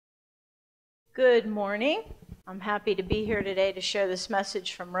Good morning. I'm happy to be here today to share this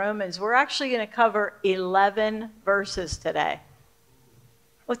message from Romans. We're actually going to cover 11 verses today.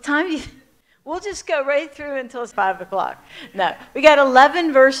 What time do you... We'll just go right through until it's 5 o'clock. No, we got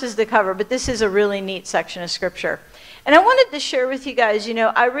 11 verses to cover, but this is a really neat section of Scripture. And I wanted to share with you guys,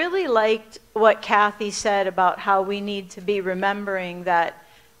 I really liked what Kathy said about how we need to be remembering that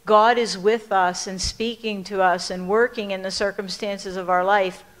God is with us and speaking to us and working in the circumstances of our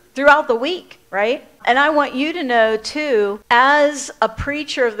life throughout the week, right? And I want you to know, too, as a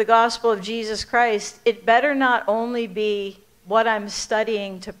preacher of the gospel of Jesus Christ, it better not only be what I'm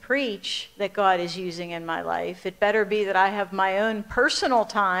studying to preach that God is using in my life. It better be that I have my own personal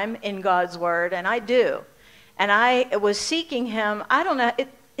time in God's Word, and I do. And I was seeking Him, I don't know,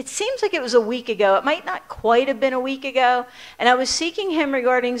 it seems like it was a week ago. It might not quite have been a week ago. And I was seeking Him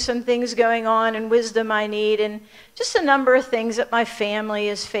regarding some things going on and wisdom I need and just a number of things that my family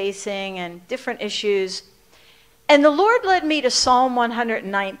is facing and different issues. And the Lord led me to Psalm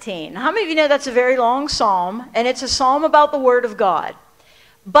 119. How many of you know that's a very long psalm? And it's a psalm about the Word of God.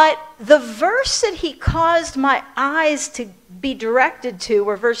 But the verse that He caused my eyes to be directed to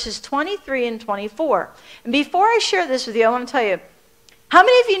were verses 23 and 24. And before I share this with you, I want to tell you, how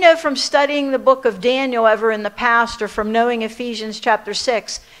many of you know from studying the book of Daniel ever in the past or from knowing Ephesians chapter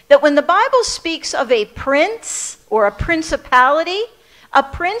 6 that when the Bible speaks of a prince or a principality, a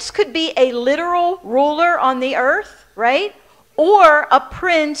prince could be a literal ruler on the earth, right? Or a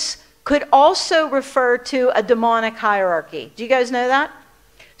prince could also refer to a demonic hierarchy. Do you guys know that?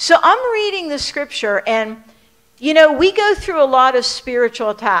 So I'm reading the scripture and, we go through a lot of spiritual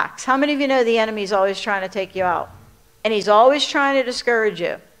attacks. How many of you know the enemy's always trying to take you out? And he's always trying to discourage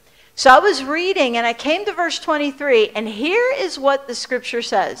you. So I was reading and I came to verse 23, and here is what the scripture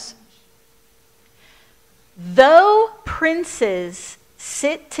says. Though princes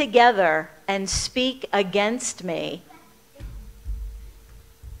sit together and speak against me,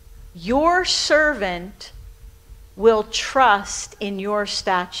 your servant will trust in your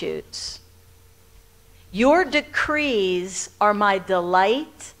statutes. Your decrees are my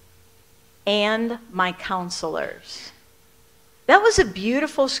delight and my counselors. That was a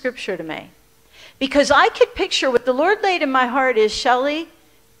beautiful scripture to me, because I could picture what the Lord laid in my heart is, Shelley,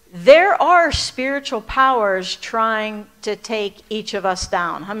 there are spiritual powers trying to take each of us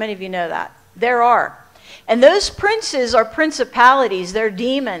down. How many of you know that? There are. And those princes are principalities, they're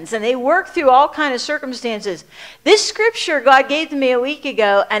demons, and they work through all kinds of circumstances. This scripture God gave to me a week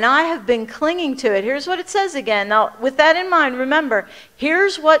ago, and I have been clinging to it. Here's what it says again. Now, with that in mind, remember,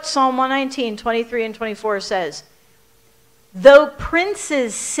 here's what Psalm 119, 23 and 24 says. Though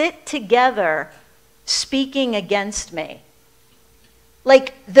princes sit together speaking against me,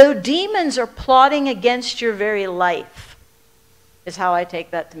 like though demons are plotting against your very life, is how I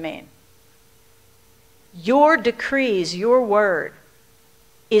take that to mean. Your decrees, your word,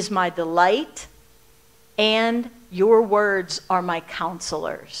 is my delight, and your words are my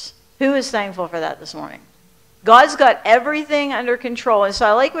counselors. Who is thankful for that this morning? God's got everything under control. And so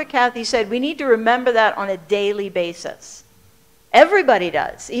I like what Kathy said. We need to remember that on a daily basis. Everybody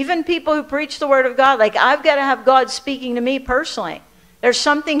does. Even people who preach the word of God. Like, I've got to have God speaking to me personally. There's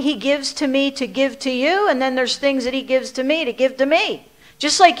something He gives to me to give to you, and then there's things that He gives to me to give to me.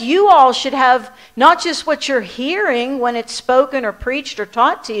 Just like you all should have not just what you're hearing when it's spoken or preached or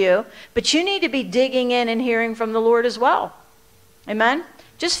taught to you, but you need to be digging in and hearing from the Lord as well. Amen?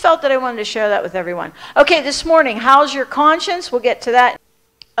 Just felt that I wanted to share that with everyone. Okay, this morning, how's your conscience? We'll get to that.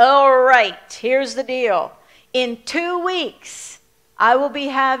 All right, here's the deal. In 2 weeks, I will be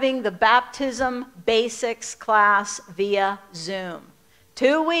having the baptism basics class via Zoom.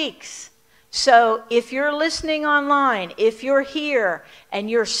 2 weeks. So if you're listening online, if you're here, and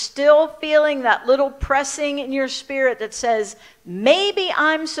you're still feeling that little pressing in your spirit that says, maybe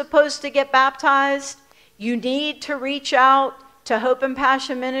I'm supposed to get baptized, you need to reach out to Hope and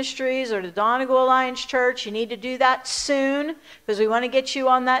Passion Ministries or to Donegal Alliance Church. You need to do that soon, because we want to get you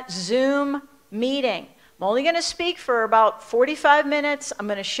on that Zoom meeting. I'm only going to speak for about 45 minutes. I'm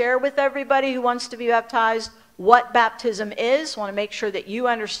going to share with everybody who wants to be baptized what baptism is. I want to make sure that you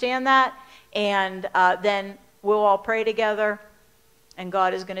understand that. And then we'll all pray together, and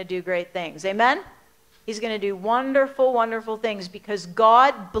God is going to do great things. Amen? He's going to do wonderful, wonderful things, because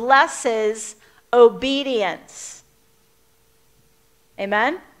God blesses obedience.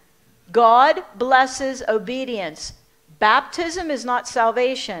 Amen? God blesses obedience. Baptism is not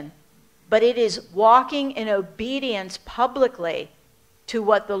salvation, but it is walking in obedience publicly to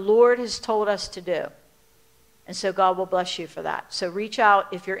what the Lord has told us to do. And so God will bless you for that. So reach out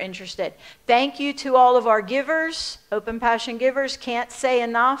if you're interested. Thank you to all of our givers, Hope and Passion givers. Can't say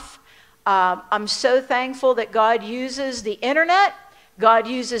enough. I'm so thankful that God uses the internet. God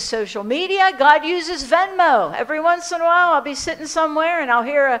uses social media. God uses Venmo. Every once in a while, I'll be sitting somewhere and I'll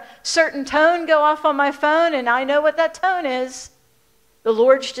hear a certain tone go off on my phone, and I know what that tone is. The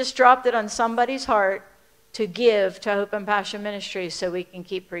Lord's just dropped it on somebody's heart to give to Hope and Passion Ministries so we can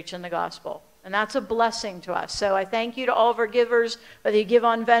keep preaching the gospel. And that's a blessing to us. So I thank you to all of our givers, whether you give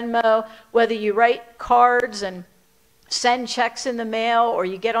on Venmo, whether you write cards and send checks in the mail, or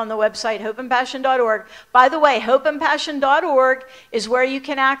you get on the website hopeandpassion.org. By the way, hopeandpassion.org is where you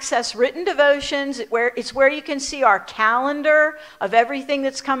can access written devotions. It's where you can see our calendar of everything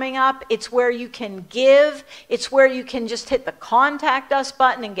that's coming up. It's where you can give. It's where you can just hit the contact us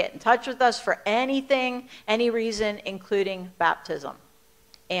button and get in touch with us for anything, any reason, including baptism.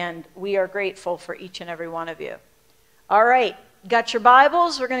 And we are grateful for each and every one of you. All right, got your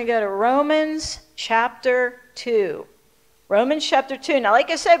Bibles? We're going to go to Romans chapter 2. Romans chapter 2. Now, like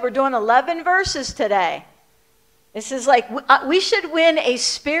I said, we're doing 11 verses today. This is like, we should win a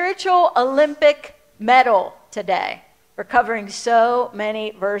spiritual Olympic medal today. We're covering so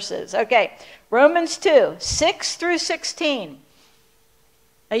many verses. Okay, Romans 2, 6 through 16.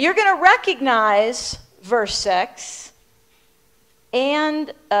 Now, you're going to recognize verse 6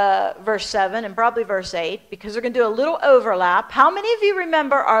 and verse 7 and probably verse 8, because we're going to do a little overlap. How many of you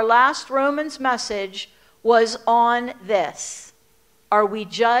remember our last Romans message was on this? Are we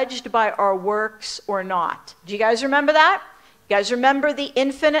judged by our works or not? Do you guys remember that? You guys remember the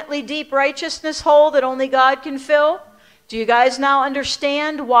infinitely deep righteousness hole that only God can fill? Do you guys now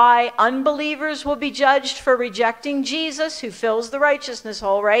understand why unbelievers will be judged for rejecting Jesus, who fills the righteousness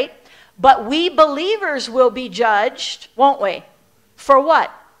hole, right? But we believers will be judged, won't we? For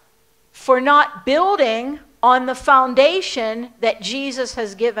what? For not building on the foundation that Jesus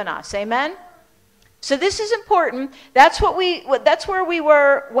has given us. Amen? So this is important. That's where we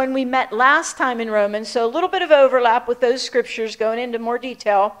were when we met last time in Romans. So a little bit of overlap with those scriptures, going into more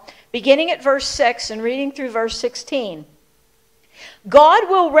detail, beginning at verse 6 and reading through verse 16. God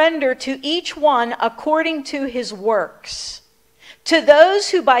will render to each one according to his works. To those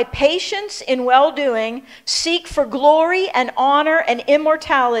who by patience in well-doing seek for glory and honor and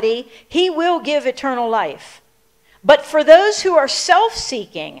immortality, he will give eternal life. But for those who are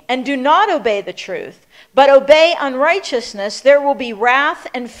self-seeking and do not obey the truth, but obey unrighteousness, there will be wrath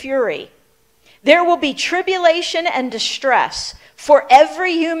and fury. There will be tribulation and distress for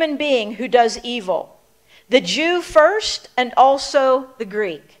every human being who does evil, the Jew first and also the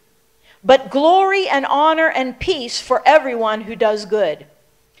Greek. But glory and honor and peace for everyone who does good,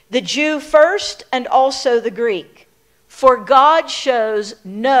 the Jew first and also the Greek. For God shows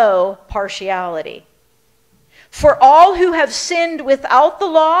no partiality. For all who have sinned without the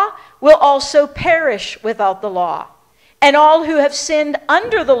law will also perish without the law. And all who have sinned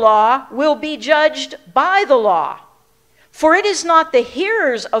under the law will be judged by the law. For it is not the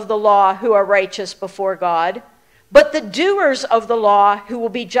hearers of the law who are righteous before God, but the doers of the law who will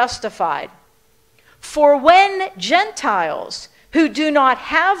be justified. For when Gentiles who do not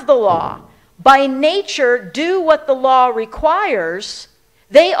have the law by nature do what the law requires,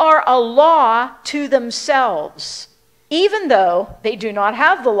 they are a law to themselves, even though they do not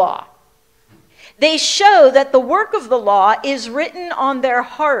have the law. They show that the work of the law is written on their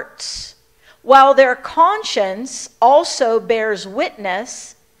hearts, while their conscience also bears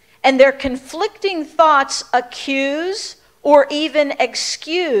witness, and their conflicting thoughts accuse or even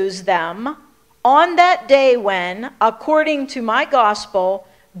excuse them on that day when, according to my gospel,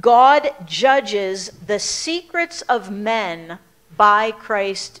 God judges the secrets of men by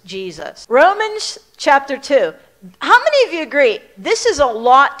Christ Jesus. Romans chapter 2. How many of you agree? This is a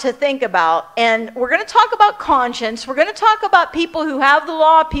lot to think about, and we're going to talk about conscience. We're going to talk about people who have the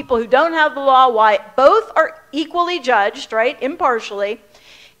law, people who don't have the law, why both are equally judged, right, impartially.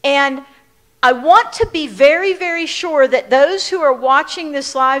 And I want to be very, very sure that those who are watching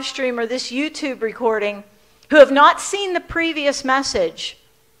this live stream or this YouTube recording who have not seen the previous message,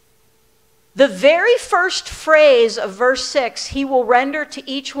 the very first phrase of verse 6, he will render to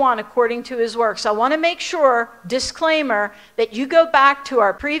each one according to his works. I want to make sure, disclaimer, that you go back to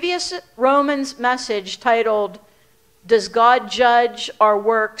our previous Romans message titled, Does God Judge Our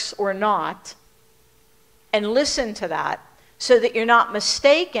Works or Not? And listen to that so that you're not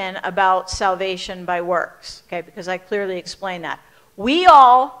mistaken about salvation by works, okay? Because I clearly explained that. We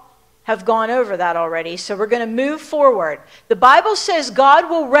all have gone over that already, so we're going to move forward. The Bible says God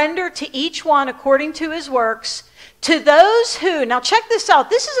will render to each one according to his works. To those who, now check this out,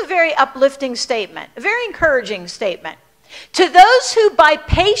 this is a very uplifting statement, a very encouraging statement. To those who by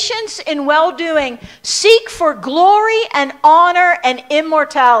patience in well-doing seek for glory and honor and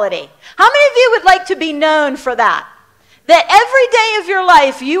immortality. How many of you would like to be known for that? That every day of your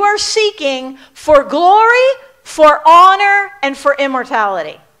life you are seeking for glory, for honor, and for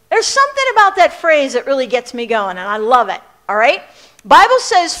immortality. There's something about that phrase that really gets me going, and I love it, all right? Bible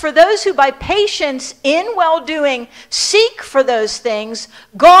says, for those who by patience in well-doing seek for those things,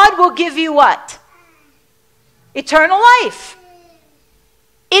 God will give you what? Eternal life.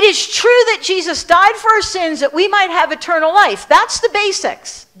 It is true that Jesus died for our sins that we might have eternal life. That's the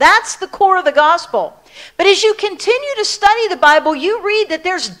basics. That's the core of the gospel. But as you continue to study the Bible, you read that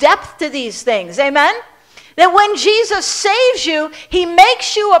there's depth to these things. Amen? That when Jesus saves you, he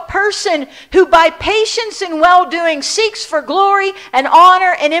makes you a person who by patience and well-doing seeks for glory and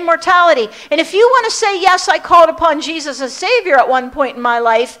honor and immortality. And if you want to say, yes, I called upon Jesus as Savior at one point in my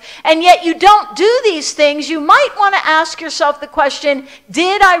life, and yet you don't do these things, you might want to ask yourself the question,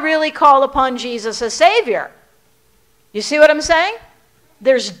 did I really call upon Jesus as Savior? You see what I'm saying?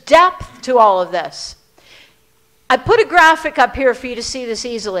 There's depth to all of this. I put a graphic up here for you to see this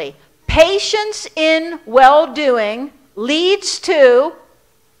easily. Patience in well-doing leads to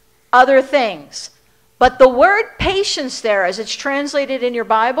other things. But the word patience there, as it's translated in your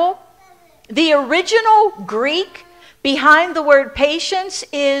Bible, the original Greek behind the word patience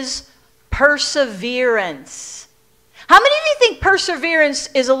is perseverance. How many of you think perseverance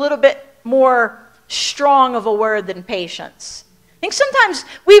is a little bit more strong of a word than patience? I think sometimes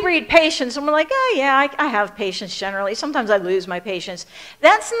we read patience and we're like, oh yeah, I have patience generally. Sometimes I lose my patience.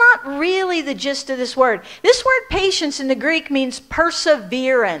 That's not really the gist of this word. This word patience in the Greek means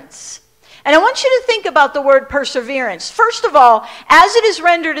perseverance. And I want you to think about the word perseverance. First of all, as it is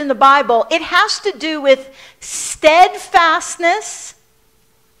rendered in the Bible, it has to do with steadfastness,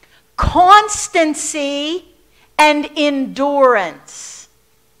 constancy, and endurance.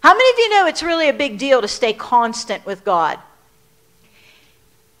 How many of you know it's really a big deal to stay constant with God?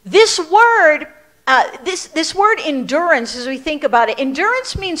 This word, this word endurance, as we think about it,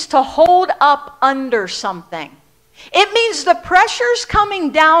 endurance means to hold up under something. It means the pressure's coming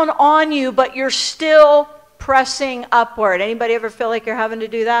down on you, but you're still pressing upward. Anybody ever feel like you're having to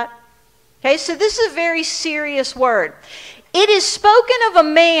do that? Okay, so this is a very serious word. It is spoken of a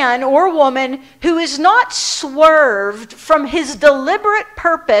man or woman who is not swerved from his deliberate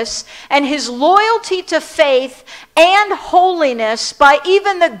purpose and his loyalty to faith and holiness by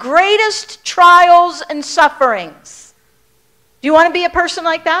even the greatest trials and sufferings. Do you want to be a person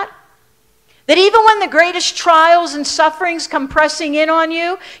like that? That even when the greatest trials and sufferings come pressing in on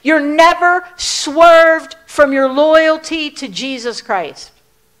you, you're never swerved from your loyalty to Jesus Christ.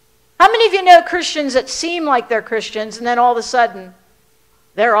 How many of you know Christians that seem like they're Christians and then all of a sudden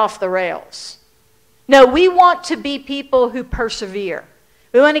they're off the rails? No, we want to be people who persevere.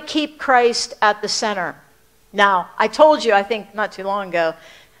 We want to keep Christ at the center. Now, I told you, I think not too long ago,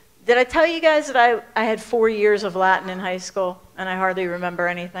 did I tell you guys that I had 4 years of Latin in high school and I hardly remember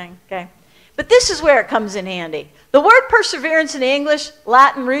anything? Okay. But this is where it comes in handy. The word perseverance in the English,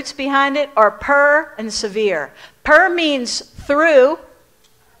 Latin roots behind it are per and severe. Per means through.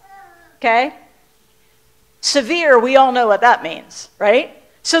 Okay? Severe, we all know what that means, right?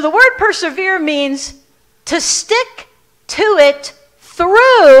 So the word persevere means to stick to it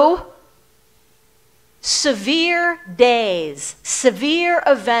through severe days, severe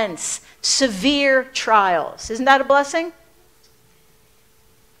events, severe trials. Isn't that a blessing?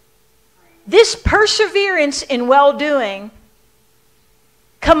 This perseverance in well-doing,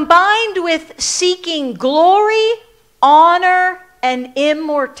 combined with seeking glory, honor, and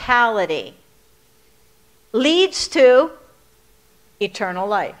immortality, leads to eternal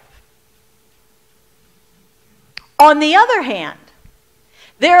life. On the other hand,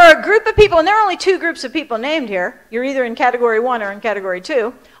 there are a group of people, and there are only two groups of people named here. You're either in category 1 or in category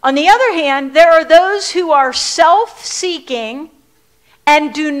 2. On the other hand, there are those who are self-seeking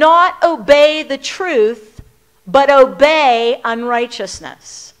and do not obey the truth, but obey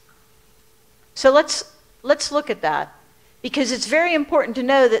unrighteousness. So let's look at that. Because it's very important to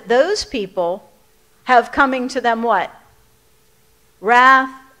know that those people have coming to them what?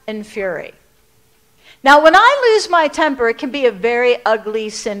 Wrath and fury. Now, when I lose my temper, it can be a very ugly,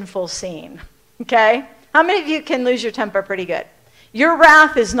 sinful scene. Okay? How many of you can lose your temper pretty good? Your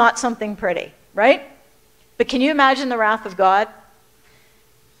wrath is not something pretty, right? But can you imagine the wrath of God?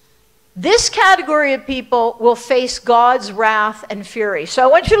 This category of people will face God's wrath and fury. So I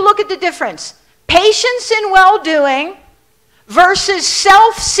want you to look at the difference. Patience in well-doing versus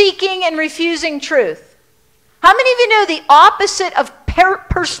self-seeking and refusing truth. How many of you know the opposite of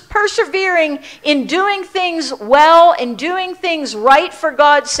persevering in doing things well and doing things right for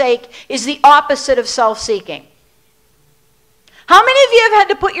God's sake is the opposite of self-seeking. How many of you have had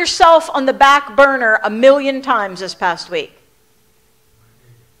to put yourself on the back burner 1,000,000 times this past week?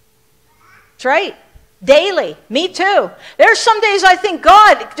 That's right. Daily. Me too. There's some days I think,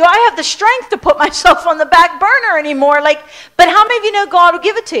 God, do I have the strength to put myself on the back burner anymore? But how many of you know God will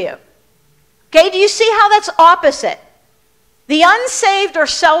give it to you? Okay, do you see how that's opposite? The unsaved are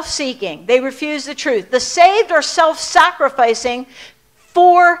self-seeking. They refuse the truth. The saved are self-sacrificing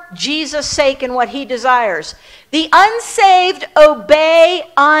for Jesus' sake and what he desires. The unsaved obey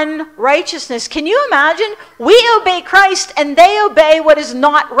unrighteousness. Can you imagine? We obey Christ and they obey what is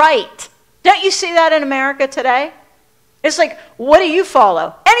not right. Don't you see that in America today? It's like, what do you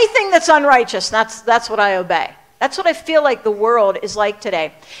follow? Anything that's unrighteous, that's what I obey. That's what I feel like the world is like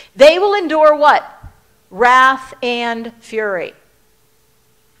today. They will endure what? Wrath and fury.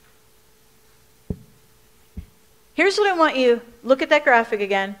 Here's what I want you, look at that graphic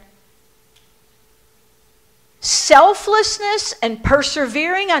again. Selflessness and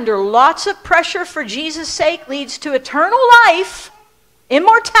persevering under lots of pressure for Jesus' sake leads to eternal life,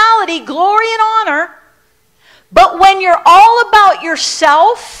 immortality, glory, and honor. But when you're all about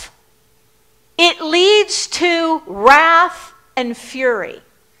yourself, it leads to wrath and fury.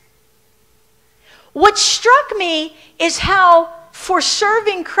 What struck me is how for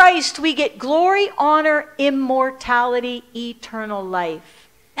serving Christ we get glory, honor, immortality, eternal life.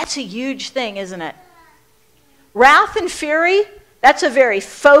 That's a huge thing, isn't it? Wrath and fury, that's a very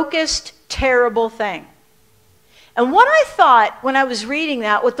focused, terrible thing. And what I thought when I was reading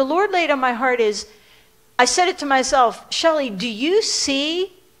that, what the Lord laid on my heart is, I said it to myself, Shelley, do you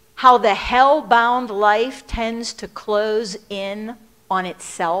see how the hell-bound life tends to close in on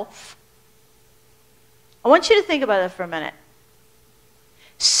itself? I want you to think about that for a minute.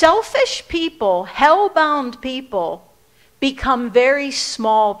 Selfish people, hell-bound people, become very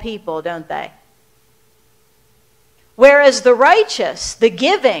small people, don't they? Whereas the righteous, the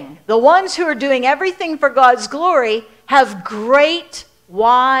giving, the ones who are doing everything for God's glory, have great,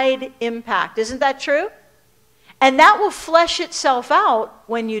 wide impact. Isn't that true? And that will flesh itself out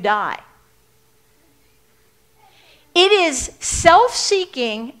when you die. It is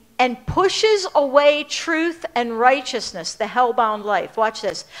self-seeking and pushes away truth and righteousness, the hell-bound life. Watch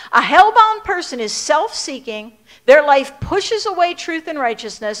this. A hell-bound person is self-seeking. Their life pushes away truth and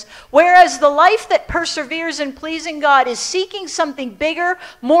righteousness, whereas the life that perseveres in pleasing God is seeking something bigger,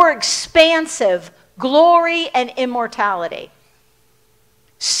 more expansive, glory and immortality.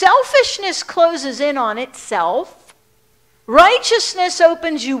 Selfishness closes in on itself. Righteousness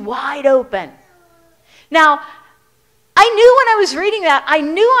opens you wide open. Now, I knew when I was reading that, I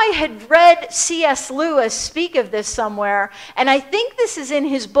knew I had read C.S. Lewis speak of this somewhere, and I think this is in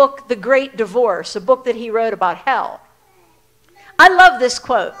his book, The Great Divorce, a book that he wrote about hell. I love this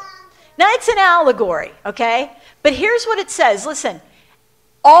quote. Now, it's an allegory, okay? But here's what it says. Listen,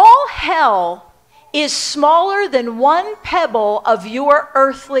 all hell is smaller than one pebble of your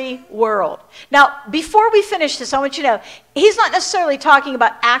earthly world. Now, before we finish this, I want you to know, he's not necessarily talking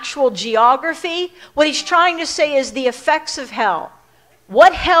about actual geography. What he's trying to say is the effects of hell.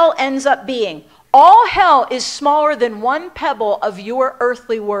 What hell ends up being. All hell is smaller than one pebble of your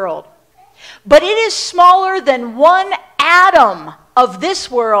earthly world. But it is smaller than one atom of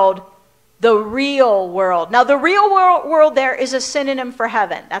this world, the real world. Now, the real world there is a synonym for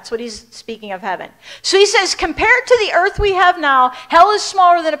heaven. That's what he's speaking of heaven. So he says, compared to the earth we have now, hell is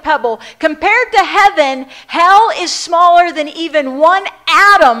smaller than a pebble. Compared to heaven, hell is smaller than even one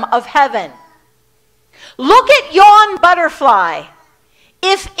atom of heaven. Look at yon butterfly.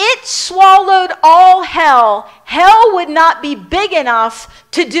 If it swallowed all hell, hell would not be big enough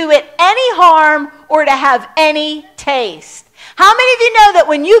to do it any harm or to have any taste. How many of you know that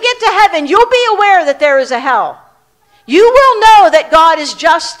when you get to heaven, you'll be aware that there is a hell? You will know that God is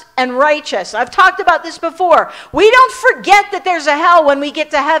just and righteous. I've talked about this before. We don't forget that there's a hell when we get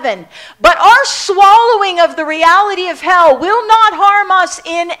to heaven. But our swallowing of the reality of hell will not harm us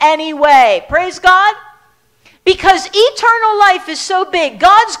in any way. Praise God. Because eternal life is so big,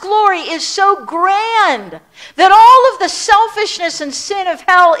 God's glory is so grand, that all of the selfishness and sin of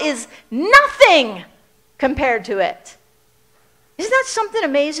hell is nothing compared to it. Isn't that something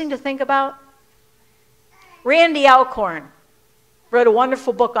amazing to think about? Randy Alcorn wrote a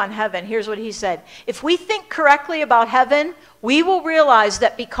wonderful book on heaven. Here's what he said. If we think correctly about heaven, we will realize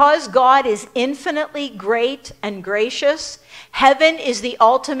that because God is infinitely great and gracious, heaven is the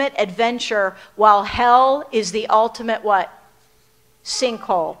ultimate adventure, while hell is the ultimate what?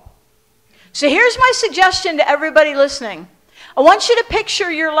 Sinkhole. So here's my suggestion to everybody listening. I want you to picture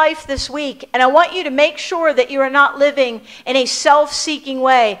your life this week, and I want you to make sure that you are not living in a self-seeking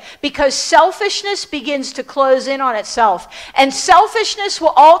way, because selfishness begins to close in on itself. And selfishness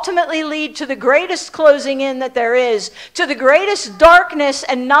will ultimately lead to the greatest closing in that there is, to the greatest darkness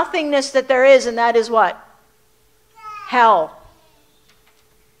and nothingness that there is, and that is what? Hell.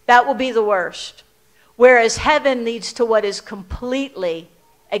 That will be the worst. Whereas heaven leads to what is completely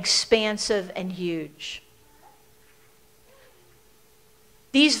expansive and huge.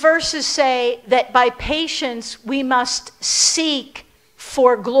 These verses say that by patience we must seek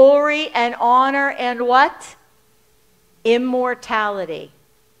for glory and honor and what? Immortality.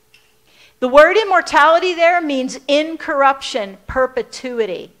 The word immortality there means incorruption,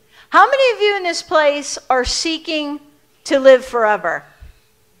 perpetuity. How many of you in this place are seeking to live forever?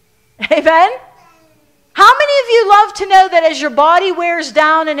 Amen? How many of you love to know that as your body wears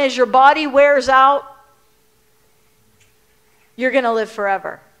down and as your body wears out, you're going to live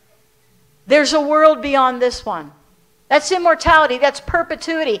forever? There's a world beyond this one. That's immortality. That's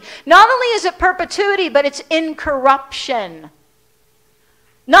perpetuity. Not only is it perpetuity, but it's incorruption.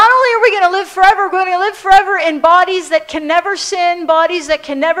 Not only are we going to live forever, we're going to live forever in bodies that can never sin, bodies that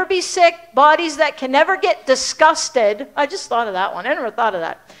can never be sick, bodies that can never get disgusted. I just thought of that one. I never thought of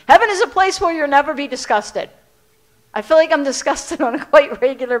that. Heaven is a place where you'll never be disgusted. I feel like I'm disgusted on a quite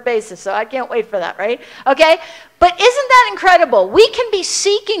regular basis, so I can't wait for that, right? Okay? But isn't that incredible? We can be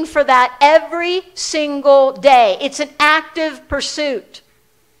seeking for that every single day. It's an active pursuit.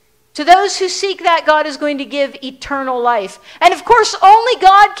 To those who seek that, God is going to give eternal life. And of course, only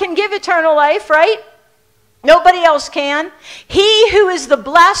God can give eternal life, right? Nobody else can. He who is the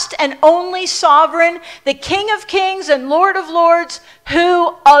blessed and only sovereign, the King of kings and Lord of lords,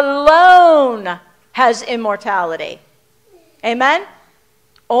 who alone has immortality. Amen?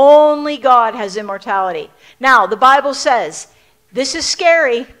 Only God has immortality. Now, the Bible says, this is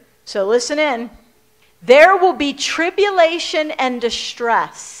scary, so listen in. There will be tribulation and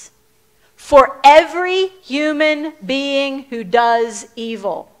distress for every human being who does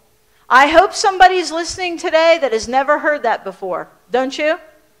evil. I hope somebody's listening today that has never heard that before. Don't you?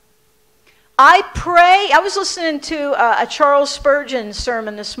 I pray. I was listening to a Charles Spurgeon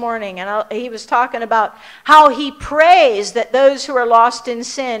sermon this morning, and he was talking about how he prays that those who are lost in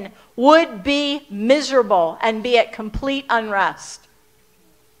sin would be miserable and be at complete unrest.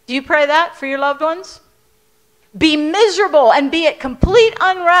 Do you pray that for your loved ones? Be miserable and be at complete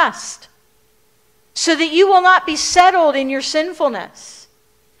unrest so that you will not be settled in your sinfulness.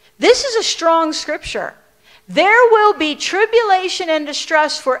 This is a strong scripture. There will be tribulation and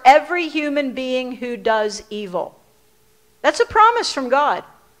distress for every human being who does evil. That's a promise from God.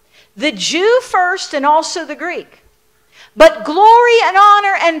 The Jew first and also the Greek. But glory and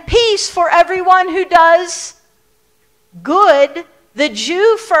honor and peace for everyone who does good, the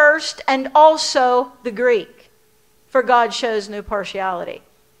Jew first and also the Greek. For God shows no partiality.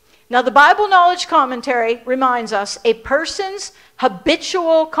 Now the Bible Knowledge Commentary reminds us a person's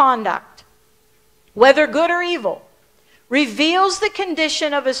habitual conduct, whether good or evil, reveals the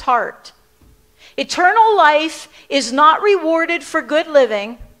condition of his heart. Eternal life is not rewarded for good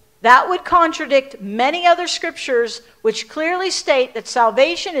living. That would contradict many other scriptures which clearly state that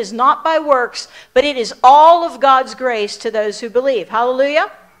salvation is not by works, but it is all of God's grace to those who believe.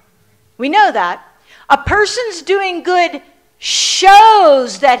 Hallelujah? We know that. A person's doing good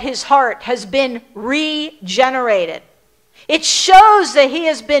shows that his heart has been regenerated. It shows that he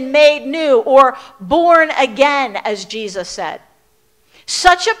has been made new or born again, as Jesus said.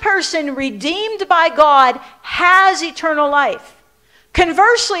 Such a person redeemed by God has eternal life.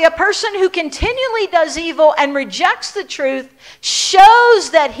 Conversely, a person who continually does evil and rejects the truth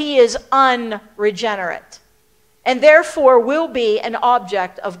shows that he is unregenerate and therefore will be an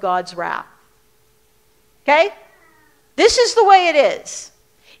object of God's wrath. Okay? This is the way it is.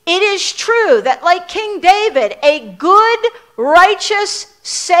 It is true that like King David, a good, righteous,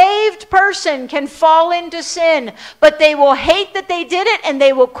 saved person can fall into sin, but they will hate that they did it and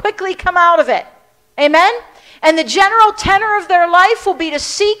they will quickly come out of it. Amen? And the general tenor of their life will be to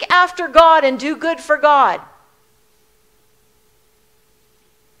seek after God and do good for God.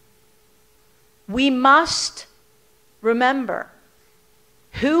 We must remember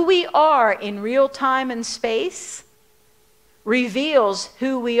who we are in real time and space reveals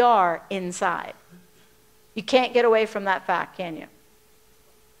who we are inside. You can't get away from that fact, can you?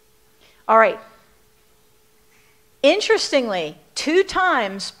 All right. Interestingly, 2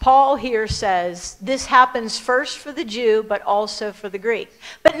 times Paul here says this happens first for the Jew, but also for the Greek.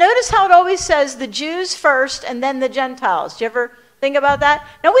 But notice how it always says the Jews first and then the Gentiles. Do you ever Think about that.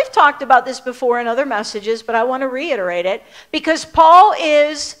 Now, we've talked about this before in other messages, but I want to reiterate it because Paul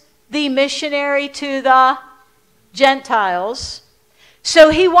is the missionary to the Gentiles.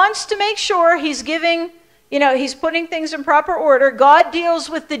 So he wants to make sure he's giving, he's putting things in proper order. God deals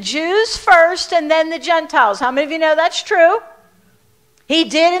with the Jews first and then the Gentiles. How many of you know that's true? He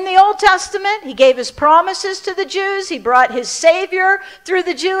did in the Old Testament. He gave his promises to the Jews. He brought his Savior through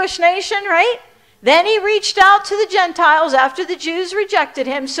the Jewish nation, right? Then he reached out to the Gentiles after the Jews rejected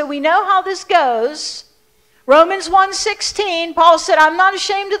him. So we know how this goes. Romans 1:16, Paul said, I'm not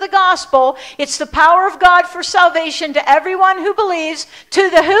ashamed of the gospel. It's the power of God for salvation to everyone who believes. To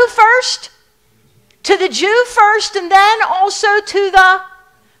the who first? To the Jew first, and then also to the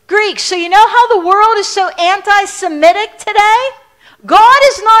Greek. So you know how the world is so anti-Semitic today? God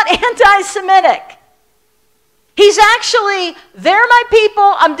is not anti-Semitic. He's actually, they're my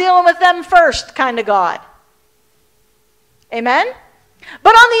people, I'm dealing with them first kind of God. Amen?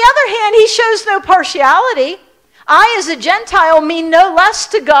 But on the other hand, he shows no partiality. I, as a Gentile, mean no less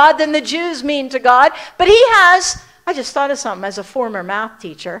to God than the Jews mean to God. But he has, I just thought of something as a former math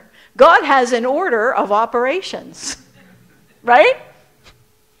teacher. God has an order of operations, right?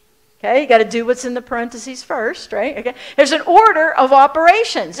 Okay, you got to do what's in the parentheses first, right? Okay, there's an order of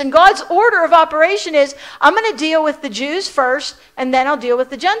operations. And God's order of operation is, I'm going to deal with the Jews first, and then I'll deal with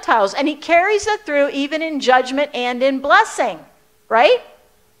the Gentiles. And he carries that through even in judgment and in blessing, right?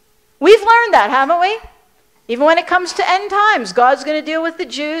 We've learned that, haven't we? Even when it comes to end times, God's going to deal with the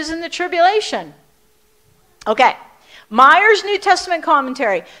Jews in the tribulation. Okay. Meyer's New Testament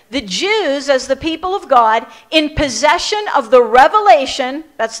commentary. The Jews, as the people of God, in possession of the revelation,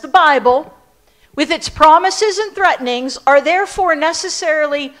 that's the Bible, with its promises and threatenings, are therefore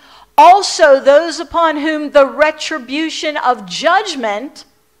necessarily also those upon whom the retribution of judgment,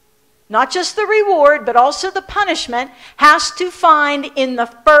 not just the reward, but also the punishment, has to find in the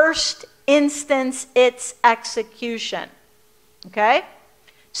first instance its execution. Okay?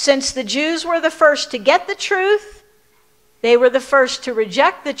 Since the Jews were the first to get the truth, they were the first to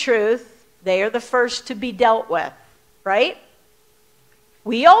reject the truth. They are the first to be dealt with, right?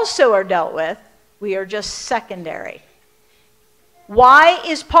 We also are dealt with. We are just secondary. Why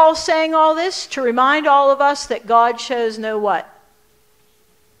is Paul saying all this? To remind all of us that God shows no what?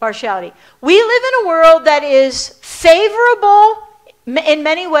 Partiality. We live in a world that is favorable in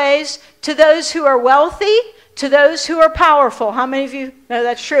many ways to those who are wealthy, to those who are powerful. How many of you know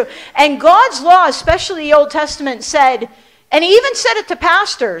that's true? And God's law, especially the Old Testament, said, and he even said it to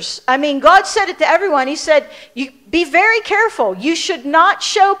pastors. I mean, God said it to everyone. He said, be very careful. You should not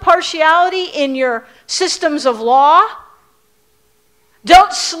show partiality in your systems of law.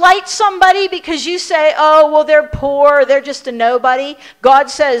 Don't slight somebody because you say, oh, well, they're poor, they're just a nobody. God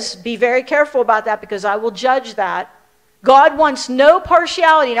says, be very careful about that because I will judge that. God wants no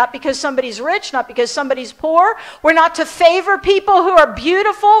partiality, not because somebody's rich, not because somebody's poor. We're not to favor people who are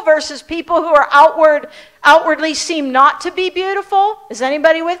beautiful versus people who are outwardly seem not to be beautiful. Is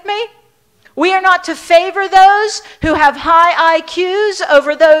anybody with me? We are not to favor those who have high IQs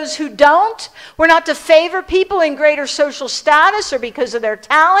over those who don't. We're not to favor people in greater social status or because of their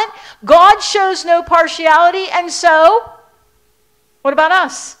talent. God shows no partiality, and so, what about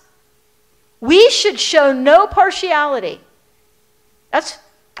us? We should show no partiality. That's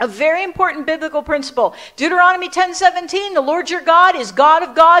a very important biblical principle. Deuteronomy 10:17, the Lord your God is God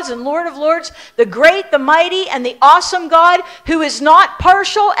of gods and Lord of lords, the great, the mighty, and the awesome God who is not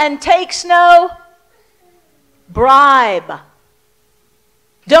partial and takes no bribe.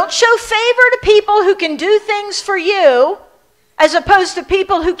 Don't show favor to people who can do things for you as opposed to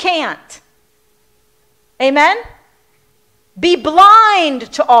people who can't. Amen? Be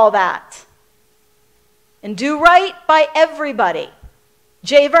blind to all that. And do right by everybody.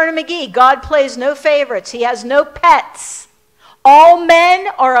 J. Vernon McGee, God plays no favorites. He has no pets. All men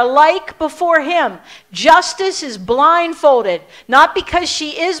are alike before him. Justice is blindfolded, not because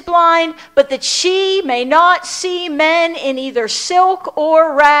she is blind, but that she may not see men in either silk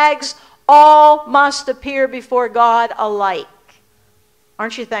or rags. All must appear before God alike.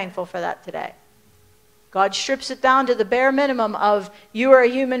 Aren't you thankful for that today? God strips it down to the bare minimum of you are a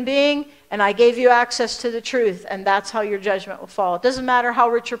human being and I gave you access to the truth, and that's how your judgment will fall. It doesn't matter how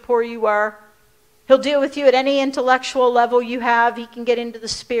rich or poor you are. He'll deal with you at any intellectual level you have. He can get into the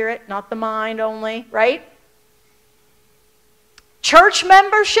spirit, not the mind only, right? Church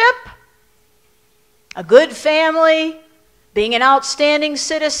membership, a good family, being an outstanding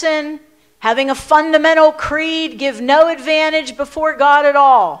citizen, having a fundamental creed give no advantage before God at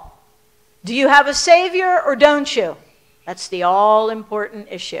all. Do you have a Savior or don't you? That's the all-important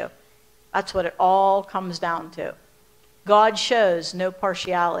issue. That's what it all comes down to. God shows no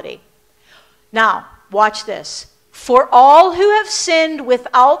partiality. Now, watch this. For all who have sinned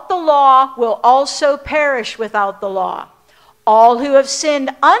without the law will also perish without the law. All who have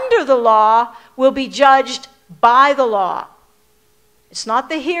sinned under the law will be judged by the law. It's not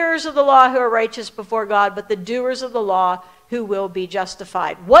the hearers of the law who are righteous before God, but the doers of the law who will be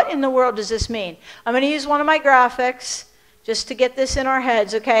justified. What in the world does this mean? I'm going to use one of my graphics just to get this in our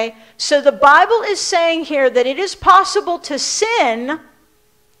heads, okay? So the Bible is saying here that it is possible to sin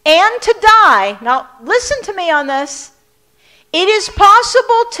and to die. Now, listen to me on this. It is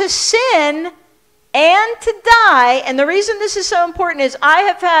possible to sin and to die. And the reason this is so important is I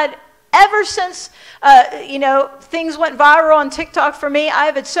have had, ever since, things went viral on TikTok for me, I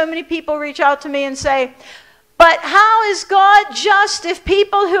have had so many people reach out to me and say, but how is God just if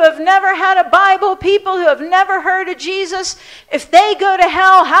people who have never had a Bible, people who have never heard of Jesus, if they go to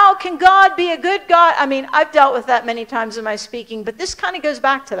hell, how can God be a good God? I mean, I've dealt with that many times in my speaking, but this kind of goes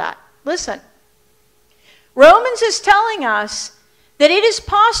back to that. Listen, Romans is telling us that it is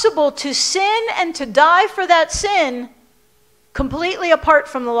possible to sin and to die for that sin completely apart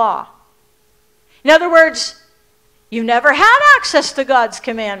from the law. In other words, you never had access to God's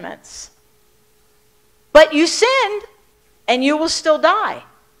commandments. But you sinned, and you will still die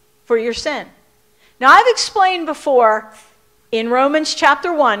for your sin. Now, I've explained before in Romans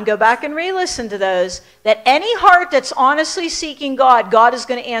chapter 1, go back and re-listen to those, that any heart that's honestly seeking God, God is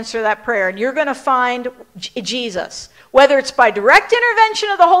going to answer that prayer, and you're going to find Jesus. Whether it's by direct intervention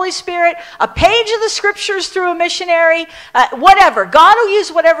of the Holy Spirit, a page of the Scriptures through a missionary, whatever. God will use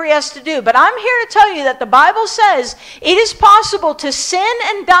whatever he has to do. But I'm here to tell you that the Bible says it is possible to sin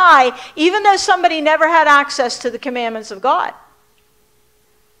and die even though somebody never had access to the commandments of God.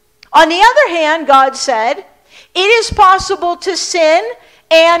 On the other hand, God said, it is possible to sin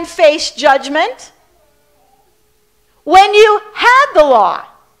and face judgment when you had the law.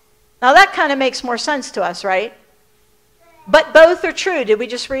 Now that kind of makes more sense to us, right? But both are true. Did we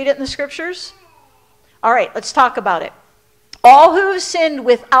just read it in the Scriptures? All right, let's talk about it. All who have sinned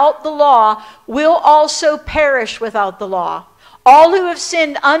without the law will also perish without the law. All who have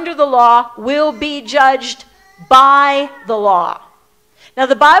sinned under the law will be judged by the law. Now,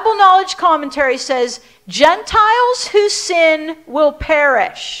 the Bible Knowledge Commentary says, Gentiles who sin will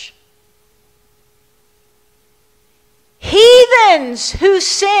perish. Heathens who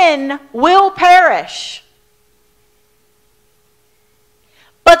sin will perish.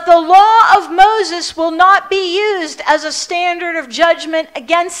 But the law of Moses will not be used as a standard of judgment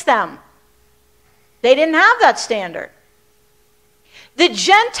against them. They didn't have that standard. The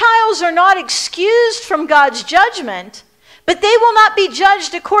Gentiles are not excused from God's judgment, but they will not be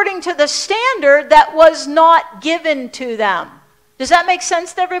judged according to the standard that was not given to them. Does that make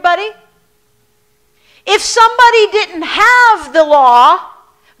sense to everybody? If somebody didn't have the law,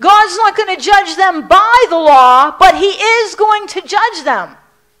 God's not going to judge them by the law, but he is going to judge them.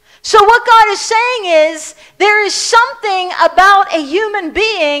 So what God is saying is, there is something about a human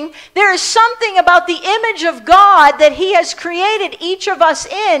being, there is something about the image of God that he has created each of us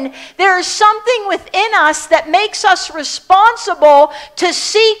in. There is something within us that makes us responsible to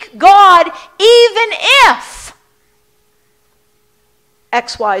seek God even if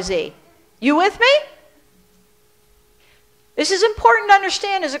XYZ. You with me? This is important to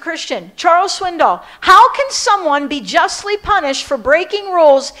understand as a Christian. Charles Swindoll, how can someone be justly punished for breaking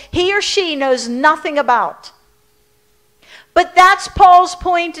rules he or she knows nothing about? But that's Paul's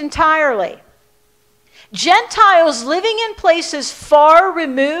point entirely. Gentiles living in places far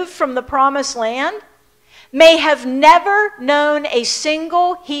removed from the promised land may have never known a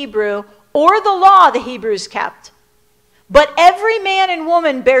single Hebrew or the law the Hebrews kept. But every man and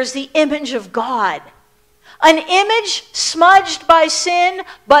woman bears the image of God. An image smudged by sin,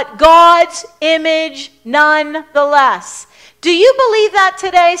 but God's image nonetheless. Do you believe that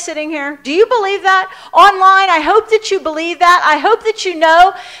today, sitting here? Do you believe that? Online, I hope that you believe that. I hope that you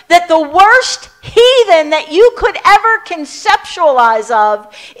know that the worst heathen that you could ever conceptualize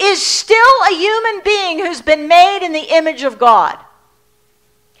of is still a human being who's been made in the image of God.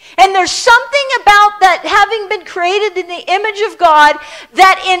 And there's something about that, having been created in the image of God,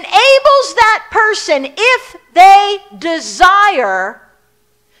 that enables that person, if they desire,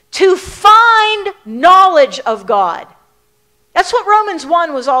 to find knowledge of God. That's what Romans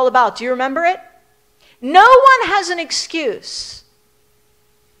 1 was all about. Do you remember it? No one has an excuse.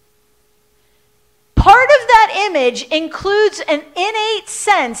 Part of that image includes an innate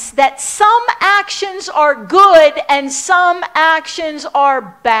sense that some actions are good and some actions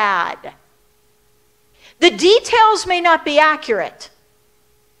are bad. The details may not be accurate.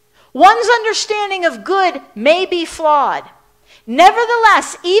 One's understanding of good may be flawed.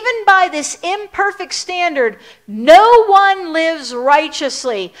 Nevertheless, even by this imperfect standard, no one lives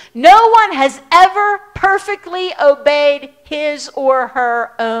righteously. No one has ever perfectly obeyed his or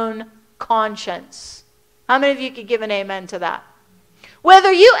her own conscience. How many of you could give an amen to that?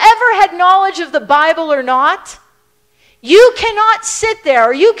 Whether you ever had knowledge of the Bible or not, you cannot sit there,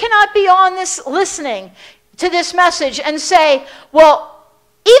 or you cannot be on this listening to this message and say, well,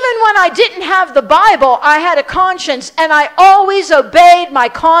 even when I didn't have the Bible, I had a conscience and I always obeyed my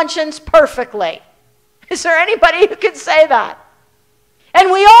conscience perfectly. Is there anybody who can say that?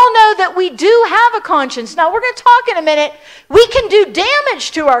 And we all know that we do have a conscience. Now, we're going to talk in a minute. We can do damage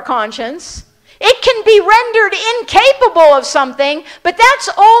to our conscience. It can be rendered incapable of something, but that's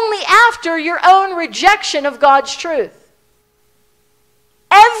only after your own rejection of God's truth.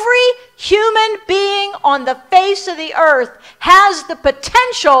 Every human being on the face of the earth has the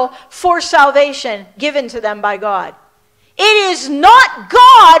potential for salvation given to them by God. It is not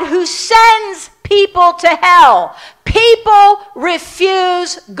God who sends people to hell. People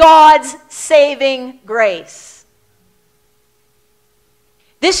refuse God's saving grace.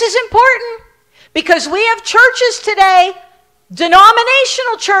 This is important because we have churches today,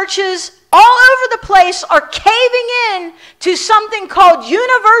 denominational churches, all over the place are caving in to something called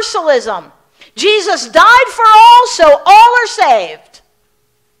universalism. Jesus died for all, so all are saved.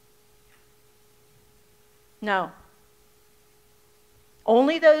 No.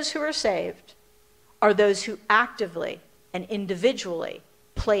 Only those who are saved are those who actively and individually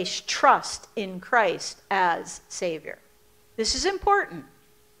place trust in Christ as Savior. This is important.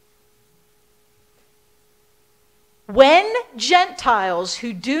 When Gentiles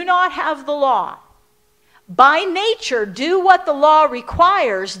who do not have the law, by nature do what the law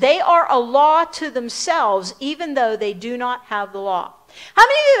requires, they are a law to themselves, even though they do not have the law. How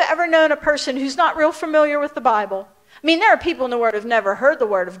many of you have ever known a person who's not real familiar with the Bible? I mean, there are people in the world who've never heard the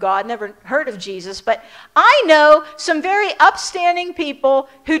Word of God, never heard of Jesus, but I know some very upstanding people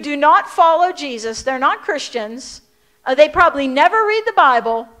who do not follow Jesus. They're not Christians. They probably never read the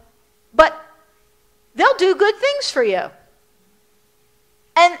Bible, but they'll do good things for you.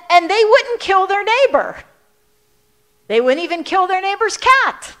 And they wouldn't kill their neighbor. They wouldn't even kill their neighbor's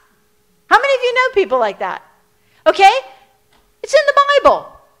cat. How many of you know people like that? Okay? It's in the Bible.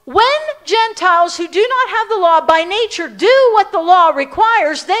 When Gentiles who do not have the law by nature do what the law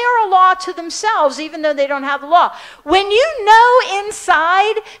requires, they are a law to themselves, even though they don't have the law. When you know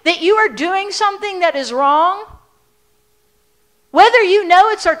inside that you are doing something that is wrong, whether you know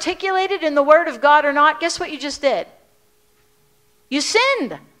it's articulated in the Word of God or not, guess what you just did? You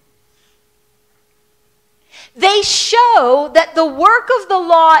sinned. They show that the work of the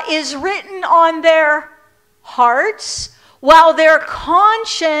law is written on their hearts, while their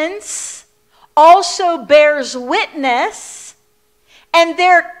conscience also bears witness, and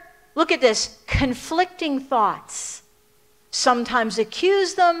their, look at this, conflicting thoughts sometimes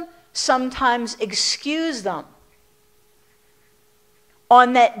accuse them, sometimes excuse them.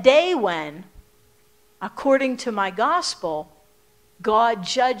 On that day when, according to my gospel, God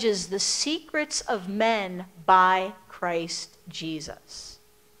judges the secrets of men by Christ Jesus.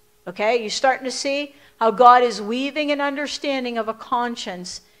 Okay, you're starting to see how God is weaving an understanding of a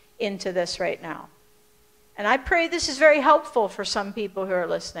conscience into this right now. And I pray this is very helpful for some people who are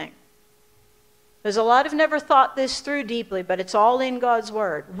listening. There's a lot have never thought this through deeply, but it's all in God's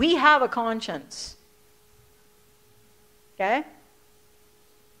Word. We have a conscience. Okay?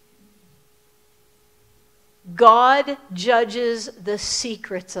 God judges the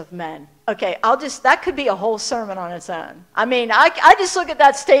secrets of men. Okay, that could be a whole sermon on its own. I mean, I just look at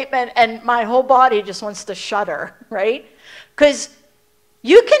that statement and my whole body just wants to shudder, right? Because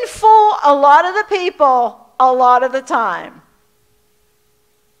you can fool a lot of the people a lot of the time,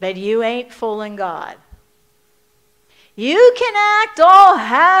 but you ain't fooling God. You can act all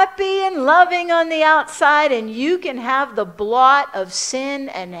happy and loving on the outside, and you can have the blot of sin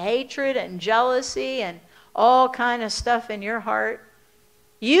and hatred and jealousy and all kind of stuff in your heart.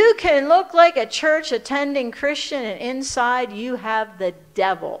 You can look like a church attending Christian, and inside you have the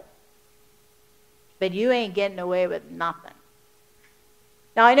devil. But you ain't getting away with nothing.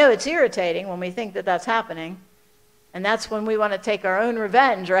 Now, I know it's irritating when we think that that's happening, and that's when we want to take our own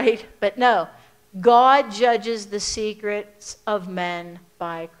revenge, right? But no, God judges the secrets of men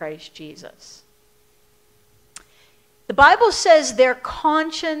by Christ Jesus. The Bible says their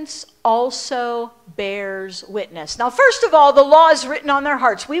conscience also bears witness. Now, first of all, the law is written on their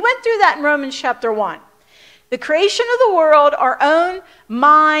hearts. We went through that in Romans chapter 1. The creation of the world, our own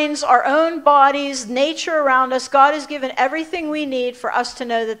minds, our own bodies, nature around us, God has given everything we need for us to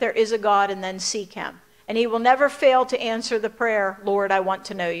know that there is a God and then seek him. And he will never fail to answer the prayer, Lord, I want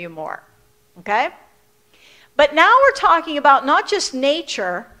to know you more. Okay? But now we're talking about not just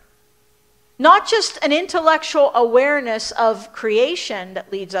nature, not just an intellectual awareness of creation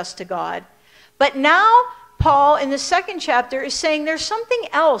that leads us to God, but now Paul in the second chapter is saying there's something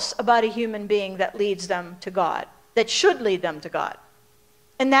else about a human being that leads them to God, that should lead them to God.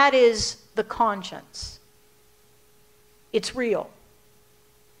 And that is the conscience. It's real.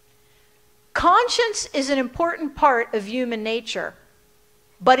 Conscience is an important part of human nature,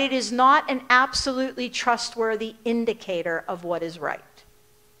 but it is not an absolutely trustworthy indicator of what is right.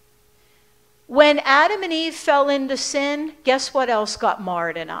 When Adam and Eve fell into sin, guess what else got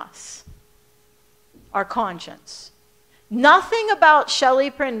marred in us? Our conscience. Nothing about Shelley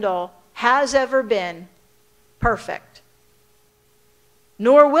Prindle has ever been perfect.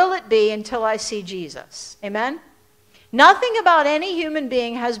 Nor will it be until I see Jesus. Amen? Nothing about any human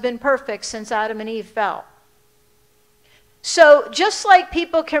being has been perfect since Adam and Eve fell. So just like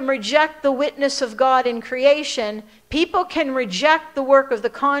people can reject the witness of God in creation, people can reject the work of the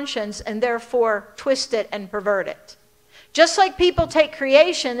conscience and therefore twist it and pervert it. Just like people take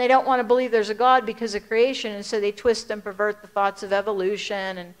creation, they don't want to believe there's a God because of creation, and so they twist and pervert the thoughts of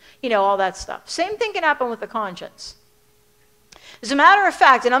evolution and, all that stuff. Same thing can happen with the conscience. As a matter of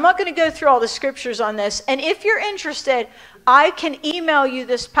fact, and I'm not going to go through all the scriptures on this, and if you're interested, I can email you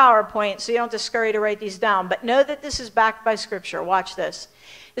this PowerPoint so you don't have to scurry to write these down, but know that this is backed by scripture. Watch this.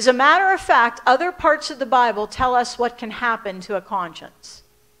 As a matter of fact, other parts of the Bible tell us what can happen to a conscience.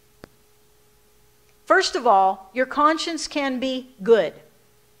 First of all, your conscience can be good.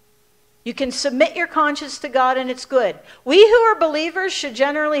 You can submit your conscience to God and it's good. We who are believers should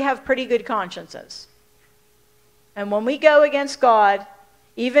generally have pretty good consciences. And when we go against God,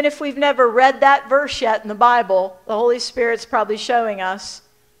 even if we've never read that verse yet in the Bible, the Holy Spirit's probably showing us,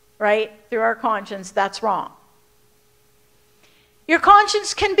 right, through our conscience, that's wrong. Your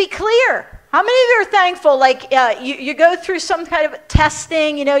conscience can be clear. How many of you are thankful, like you go through some kind of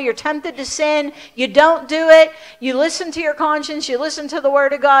testing, you're tempted to sin, you don't do it, you listen to your conscience, you listen to the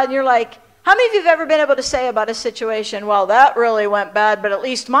Word of God, and you're like, how many of you have ever been able to say about a situation, well, that really went bad, but at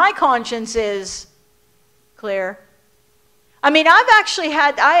least my conscience is clear? I mean, I've actually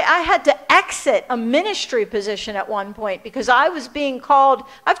I had to exit a ministry position at one point because I was being called,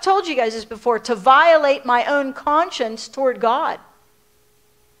 I've told you guys this before, to violate my own conscience toward God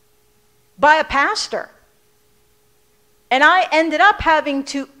by a pastor. And I ended up having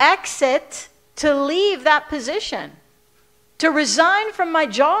to exit, to leave that position, to resign from my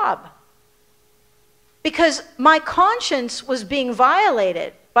job because my conscience was being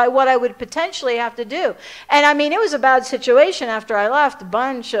violated by what I would potentially have to do. And I mean, it was a bad situation after I left, a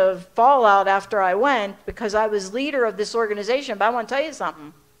bunch of fallout after I went because I was leader of this organization. But I want to tell you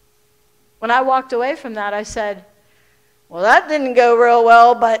something. When I walked away from that, I said, well, that didn't go real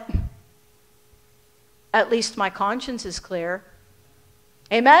well, but at least my conscience is clear.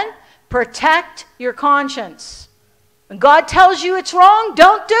 Amen? Protect your conscience. When God tells you it's wrong,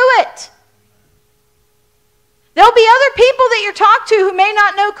 don't do it. There'll be other people that you talk to who may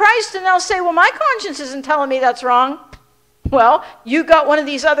not know Christ, and they'll say, well, my conscience isn't telling me that's wrong. Well, you got one of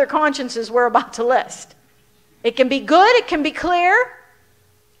these other consciences we're about to list. It can be good, it can be clear.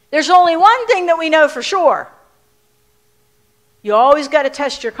 There's only one thing that we know for sure. You always got to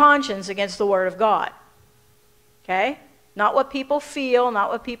test your conscience against the Word of God. Okay? Not what people feel, not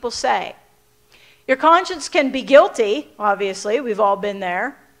what people say. Your conscience can be guilty, obviously. We've all been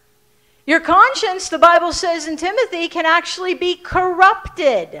there. Your conscience, the Bible says in Timothy, can actually be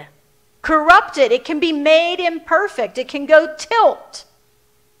corrupted. Corrupted. It can be made imperfect. It can go tilt.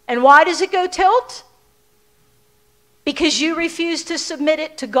 And why does it go tilt? Because you refuse to submit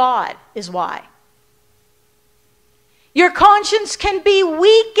it to God, is why. Your conscience can be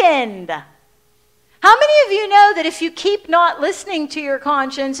weakened. How many of you know that if you keep not listening to your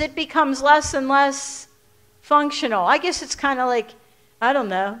conscience, it becomes less and less functional? I guess it's kind of like, I don't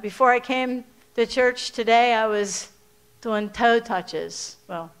know, before I came to church today, I was doing toe touches.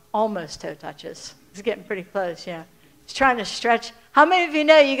 Well, almost toe touches. It's getting pretty close, yeah. Just trying to stretch. How many of you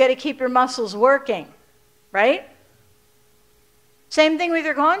know you got to keep your muscles working, right? Same thing with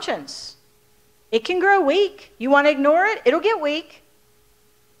your conscience. It can grow weak. You want to ignore it? It'll get weak.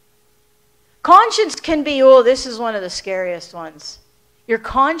 Conscience can be, oh, this is one of the scariest ones. Your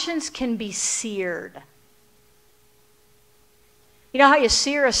conscience can be seared. You know how you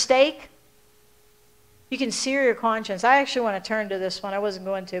sear a steak? You can sear your conscience. I actually want to turn to this one. I wasn't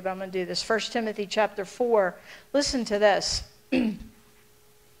going to, but I'm going to do this. 1 Timothy chapter 4. Listen to this.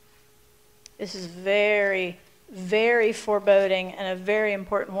 This is very, very foreboding and a very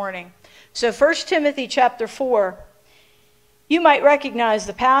important warning. So 1 Timothy chapter 4, you might recognize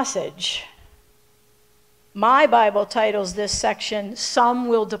the passage. My Bible titles this section, Some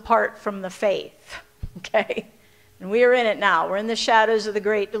Will Depart from the Faith. Okay? And we are in it now. We're in the shadows of the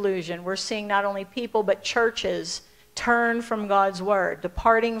great delusion. We're seeing not only people, but churches turn from God's word,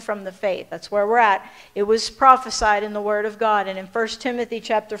 departing from the faith. That's where we're at. It was prophesied in the word of God. And in 1 Timothy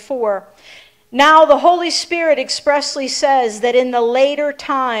chapter 4, now the Holy Spirit expressly says that in the later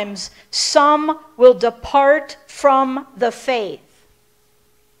times, some will depart from the faith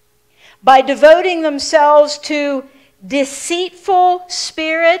by devoting themselves to deceitful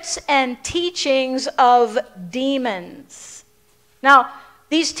spirits and teachings of demons. Now,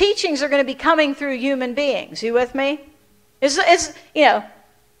 these teachings are going to be coming through human beings. You with me? The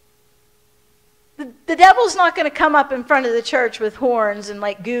devil's not going to come up in front of the church with horns and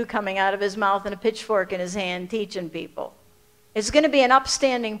like goo coming out of his mouth and a pitchfork in his hand teaching people. It's going to be an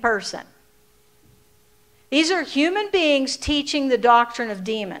upstanding person. These are human beings teaching the doctrine of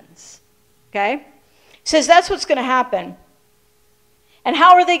demons. Okay? He says that's what's going to happen. And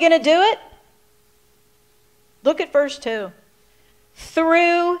how are they going to do it? Look at verse 2.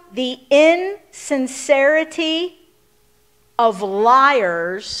 Through the insincerity of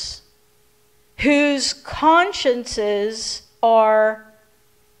liars whose consciences are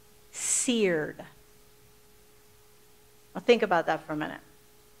seared. Now think about that for a minute.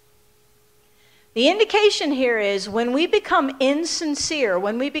 The indication here is when we become insincere,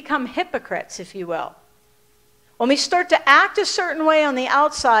 when we become hypocrites, if you will, when we start to act a certain way on the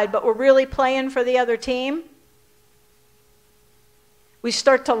outside, but we're really playing for the other team, we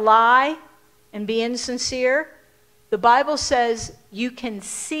start to lie and be insincere. The Bible says you can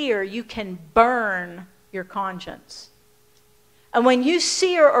sear, you can burn your conscience. And when you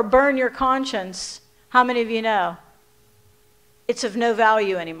sear or burn your conscience, how many of you know? It's of no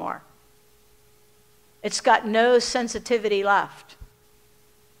value anymore. It's got no sensitivity left.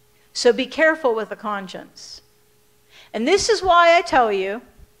 So be careful with the conscience. And this is why I tell you,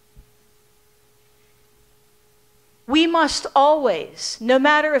 we must always, no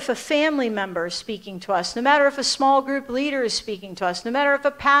matter if a family member is speaking to us, no matter if a small group leader is speaking to us, no matter if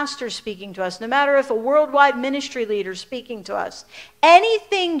a pastor is speaking to us, no matter if a worldwide ministry leader is speaking to us,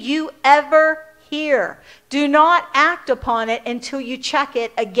 anything you ever hear, do not act upon it until you check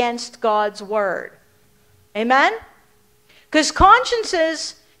it against God's word. Amen? Because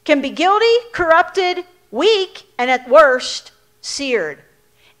consciences can be guilty, corrupted, weak, and at worst, seared.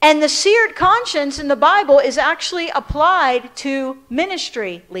 And the seared conscience in the Bible is actually applied to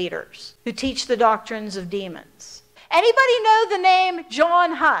ministry leaders who teach the doctrines of demons. Anybody know the name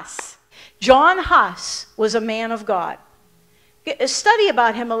John Huss? John Huss was a man of God. Study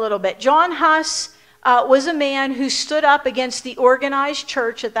about him a little bit. John Huss was a man who stood up against the organized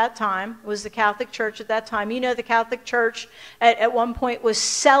church at that time. It was the Catholic Church at that time. You know the Catholic Church at one point was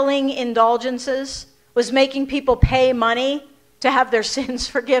selling indulgences, was making people pay money to have their sins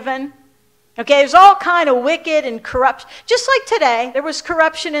forgiven. Okay, there's all kind of wicked and corrupt. Just like today, there was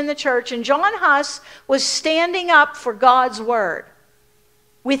corruption in the church, and John Huss was standing up for God's word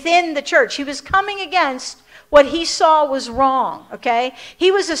within the church. He was coming against what he saw was wrong, okay?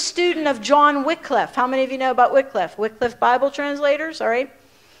 He was a student of John Wycliffe. How many of you know about Wycliffe? Wycliffe Bible translators, all right?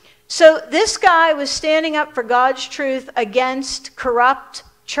 So this guy was standing up for God's truth against corrupt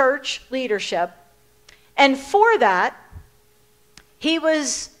church leadership. And for that, he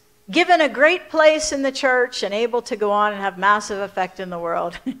was given a great place in the church and able to go on and have massive effect in the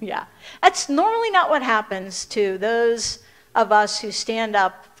world. Yeah, that's normally not what happens to those of us who stand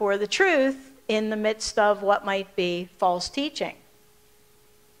up for the truth in the midst of what might be false teaching.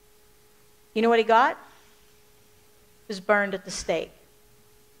 You know what he got? He was burned at the stake.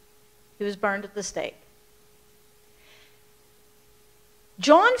 He was burned at the stake.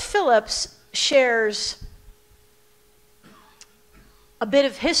 John Phillips shares a bit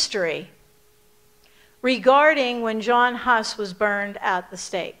of history regarding when John Huss was burned at the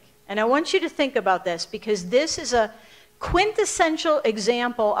stake. And I want you to think about this because this is a quintessential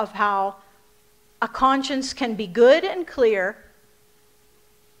example of how a conscience can be good and clear,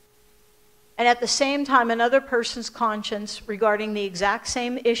 and at the same time another person's conscience regarding the exact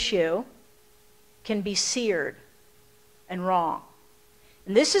same issue can be seared and wrong.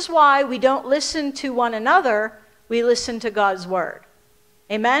 And this is why we don't listen to one another, we listen to God's word.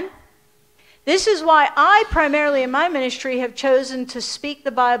 Amen? This is why I primarily in my ministry have chosen to speak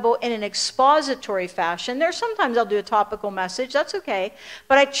the Bible in an expository fashion. There's sometimes I'll do a topical message, that's okay.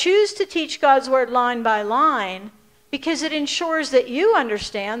 But I choose to teach God's word line by line because it ensures that you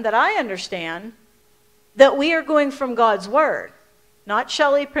understand, that I understand, that we are going from God's word, not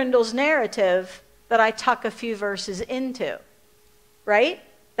Shelley Prindle's narrative that I tuck a few verses into, right?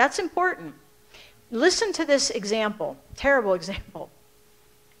 That's important. Listen to this example, terrible example.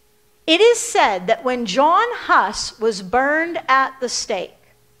 It is said that when John Huss was burned at the stake,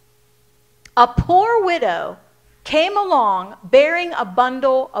 a poor widow came along bearing a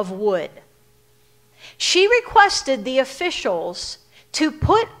bundle of wood. She requested the officials to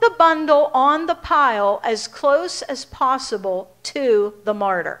put the bundle on the pile as close as possible to the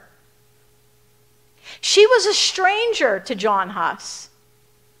martyr. She was a stranger to John Huss,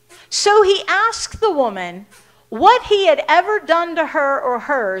 so he asked the woman what he had ever done to her or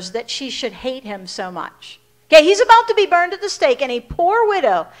hers that she should hate him so much. Okay, he's about to be burned at the stake, and a poor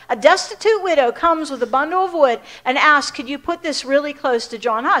widow, a destitute widow, comes with a bundle of wood and asks, could you put this really close to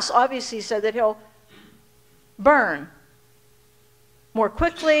John Huss? Obviously so that he'll burn more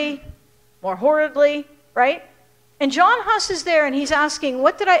quickly, more horridly, right? And John Huss is there, and he's asking,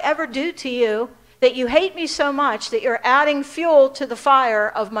 what did I ever do to you that you hate me so much that you're adding fuel to the fire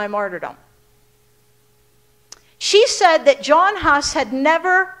of my martyrdom? She said that John Huss had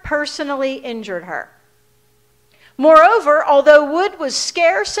never personally injured her. Moreover, although wood was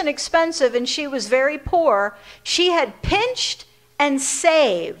scarce and expensive and she was very poor, she had pinched and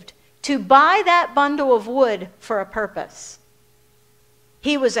saved to buy that bundle of wood for a purpose.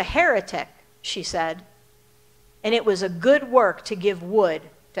 He was a heretic, she said, and it was a good work to give wood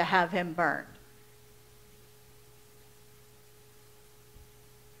to have him burned.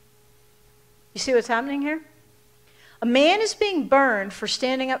 You see what's happening here? A man is being burned for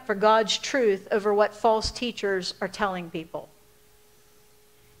standing up for God's truth over what false teachers are telling people.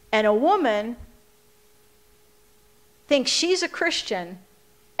 And a woman thinks she's a Christian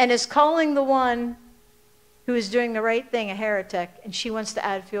and is calling the one who is doing the right thing a heretic, and she wants to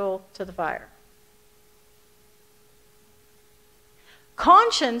add fuel to the fire.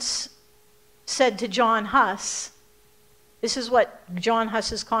 Conscience said to John Huss, this is what John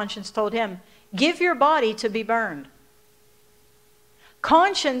Huss's conscience told him, give your body to be burned.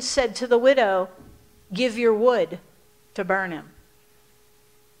 Conscience said to the widow, give your wood to burn him.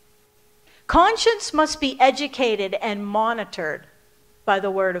 Conscience must be educated and monitored by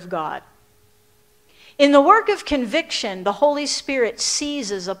the Word of God. In the work of conviction, the Holy Spirit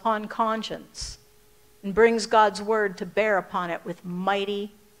seizes upon conscience and brings God's Word to bear upon it with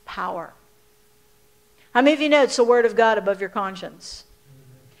mighty power. How many of you know it's the Word of God above your conscience?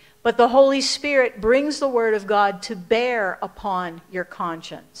 But the Holy Spirit brings the Word of God to bear upon your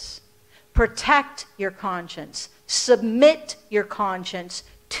conscience. Protect your conscience. Submit your conscience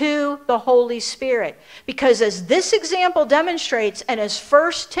to the Holy Spirit. Because as this example demonstrates, and as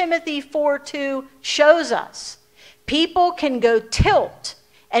 1 Timothy 4:2 shows us, people can go tilt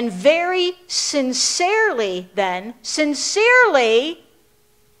and very sincerely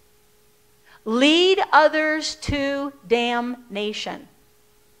lead others to damnation.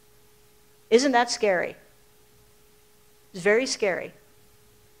 Isn't that scary? It's very scary.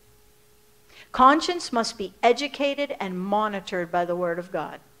 Conscience must be educated and monitored by the Word of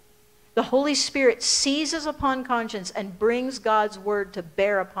God. The Holy Spirit seizes upon conscience and brings God's Word to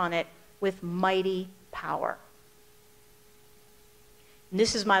bear upon it with mighty power. And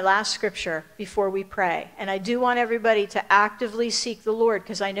this is my last scripture before we pray. And I do want everybody to actively seek the Lord,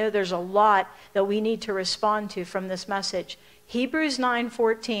 because I know there's a lot that we need to respond to from this message. Hebrews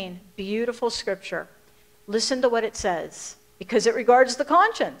 9:14, beautiful scripture. Listen to what it says, because it regards the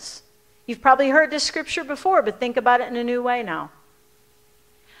conscience. You've probably heard this scripture before, but think about it in a new way now.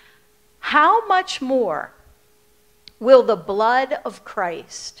 How much more will the blood of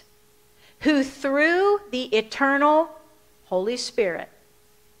Christ, who through the eternal Holy Spirit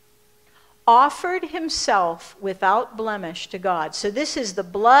offered himself without blemish to God. So this is the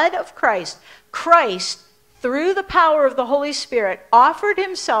blood of Christ. Christ, through the power of the Holy Spirit, offered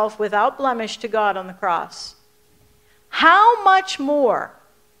himself without blemish to God on the cross. How much more?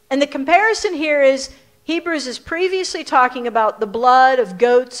 And the comparison here is, Hebrews is previously talking about the blood of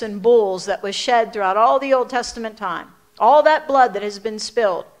goats and bulls that was shed throughout all the Old Testament time. All that blood that has been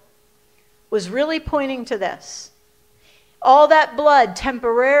spilled was really pointing to this. All that blood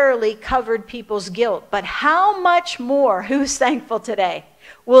temporarily covered people's guilt. But how much more, who's thankful today,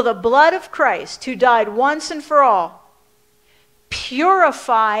 will the blood of Christ, who died once and for all,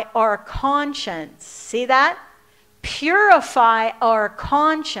 purify our conscience? See that? Purify our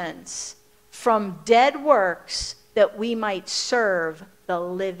conscience from dead works that we might serve the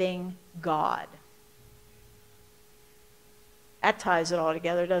living God. That ties it all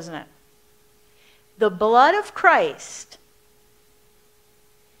together, doesn't it? The blood of Christ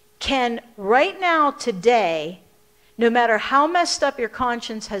can right now, today, no matter how messed up your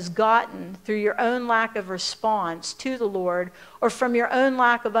conscience has gotten through your own lack of response to the Lord or from your own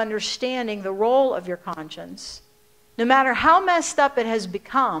lack of understanding the role of your conscience, no matter how messed up it has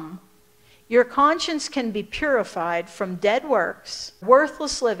become, your conscience can be purified from dead works,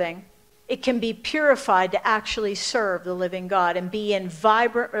 worthless living. It can be purified to actually serve the living God and be in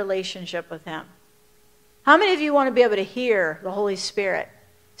vibrant relationship with Him. How many of you want to be able to hear the Holy Spirit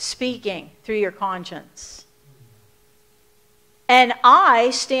speaking through your conscience? And I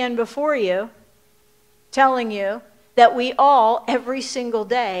stand before you telling you that we all, every single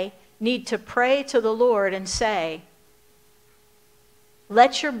day, need to pray to the Lord and say,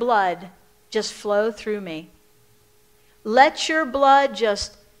 let your blood just flow through me. Let your blood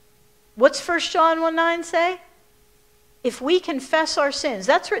just, what's 1 John 1:9 say? If we confess our sins,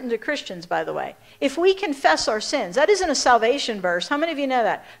 that's written to Christians, by the way. If we confess our sins, that isn't a salvation verse. How many of you know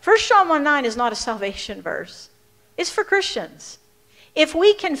that? 1 John 1:9 is not a salvation verse. It's for Christians. If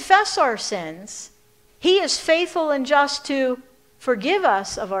we confess our sins, He is faithful and just to forgive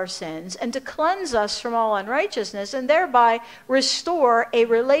us of our sins and to cleanse us from all unrighteousness and thereby restore a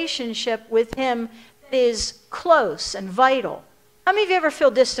relationship with Him that is close and vital. How many of you ever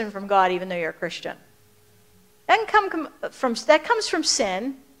feel distant from God even though you're a Christian? That comes from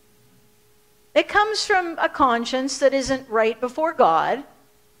sin. It comes from a conscience that isn't right before God.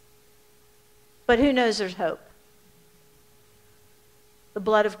 But who knows there's hope? The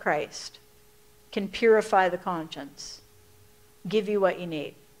blood of Christ can purify the conscience, give you what you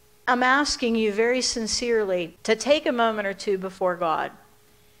need. I'm asking you very sincerely to take a moment or two before God,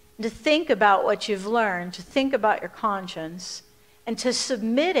 to think about what you've learned, to think about your conscience, and to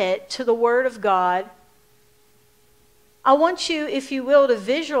submit it to the Word of God. I want you, if you will, to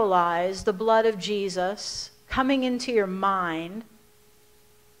visualize the blood of Jesus coming into your mind.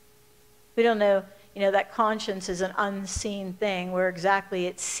 We don't know, that conscience is an unseen thing. Where exactly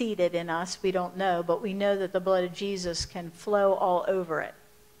it's seated in us, we don't know. But we know that the blood of Jesus can flow all over it.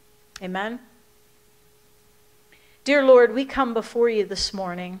 Amen? Dear Lord, we come before you this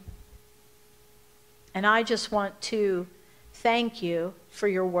morning. And I just want to thank you for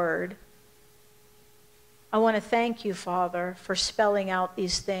your word. I want to thank you, Father, for spelling out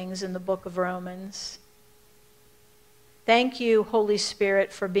these things in the book of Romans. Thank you, Holy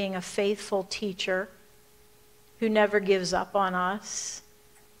Spirit, for being a faithful teacher who never gives up on us.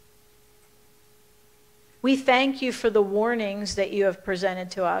 We thank you for the warnings that you have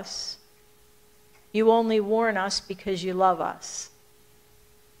presented to us. You only warn us because you love us.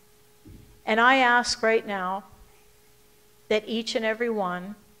 And I ask right now that each and every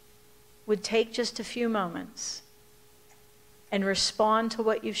one would take just a few moments and respond to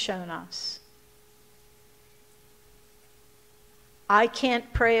what you've shown us. I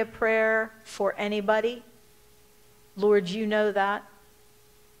can't pray a prayer for anybody. Lord, you know that.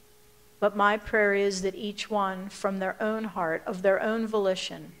 But my prayer is that each one, from their own heart, of their own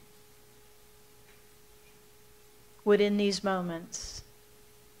volition, would in these moments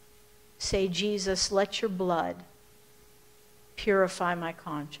say, Jesus, let your blood purify my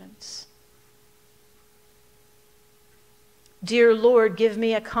conscience. Dear Lord, give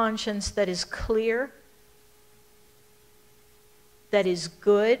me a conscience that is clear, that is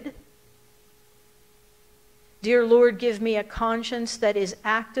good. Dear Lord, give me a conscience that is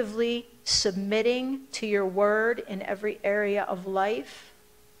actively submitting to your word in every area of life.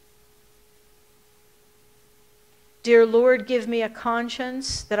 Dear Lord, give me a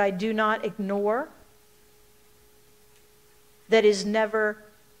conscience that I do not ignore, that is never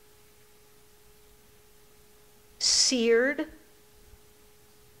seared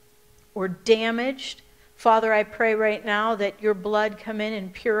or damaged. Father, I pray right now that your blood come in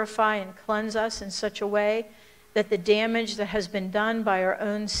and purify and cleanse us in such a way that the damage that has been done by our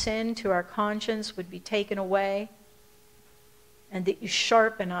own sin to our conscience would be taken away, and that you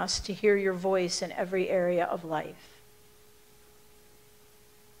sharpen us to hear your voice in every area of life.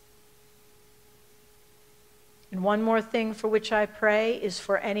 And one more thing for which I pray is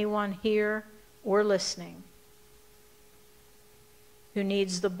for anyone here or listening who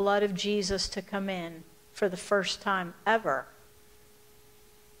needs the blood of Jesus to come in for the first time ever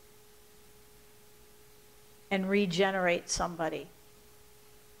and regenerate somebody.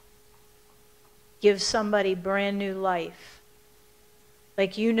 Give somebody brand new life.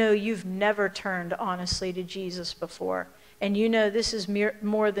 Like you've never turned honestly to Jesus before. And you know this is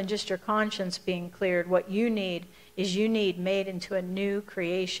more than just your conscience being cleared. What you need is made into a new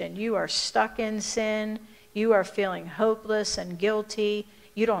creation. You are stuck in sin. You are feeling hopeless and guilty.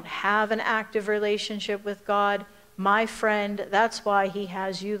 You don't have an active relationship with God. My friend, that's why he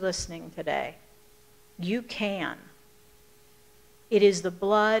has you listening today. You can. It is the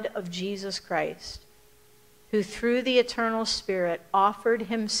blood of Jesus Christ, who through the eternal Spirit offered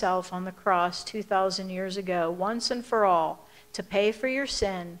himself on the cross 2,000 years ago, once and for all, to pay for your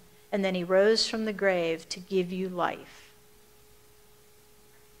sin, and then he rose from the grave to give you life.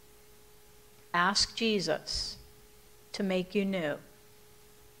 Ask Jesus to make you new.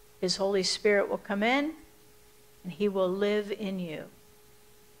 His Holy Spirit will come in, and he will live in you.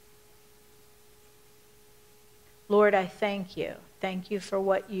 Lord, I thank you. Thank you for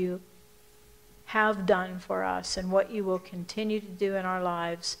what you have done for us and what you will continue to do in our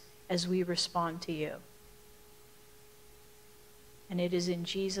lives as we respond to you. And it is in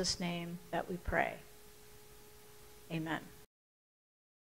Jesus' name that we pray. Amen.